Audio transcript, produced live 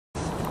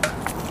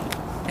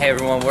Hey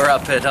everyone, we're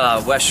up at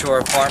Westshore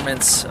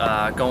Apartments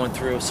going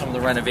through some of the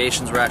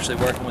renovations. We're actually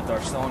working with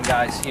our stone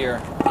guys here,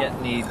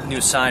 getting the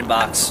new sign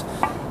box.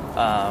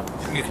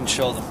 You can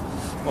show them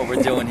what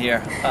we're doing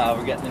here.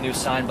 We're getting the new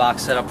sign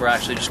box set up. We're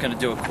actually just going to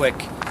do a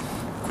quick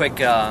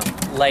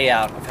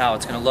layout of how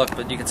it's going to look,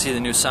 but you can see the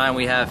new sign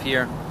we have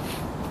here.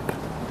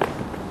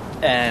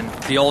 And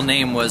the old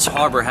name was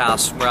Harbor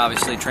House. We're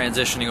obviously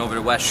transitioning over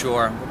to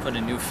Westshore. We're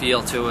putting a new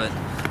feel to it,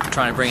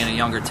 trying to bring in a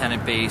younger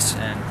tenant base,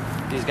 and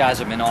these guys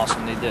have been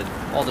awesome. They did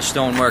all the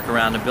stonework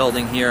around the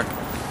building here.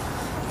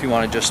 If you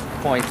want to just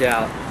point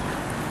out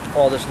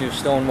all this new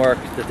stonework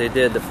that they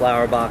did, the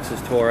flower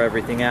boxes tore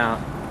everything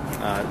out.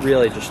 It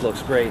really just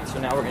looks great.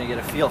 So now we're going to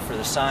get a feel for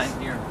the sign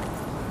here.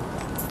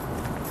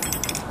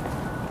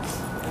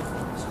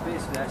 So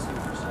basically, I see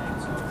what you're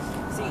saying. So,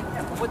 see,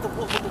 with the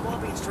wall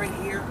being straight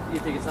here, you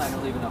think it's not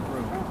going to leave enough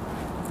room?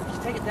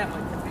 Just take it that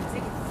way.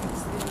 Take it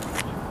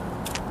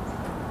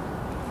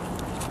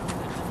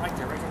right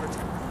there, right there.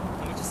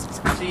 Let me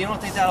just. So you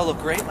don't think that'll look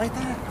great like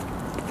that?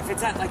 If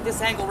it's at like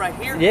this angle right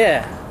here.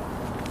 Yeah.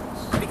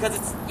 Because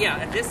it's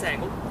at this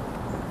angle.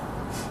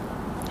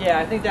 Yeah,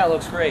 I think that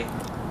looks great.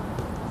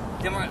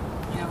 Then we're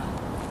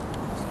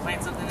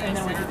plant something. And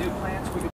then we can do plants.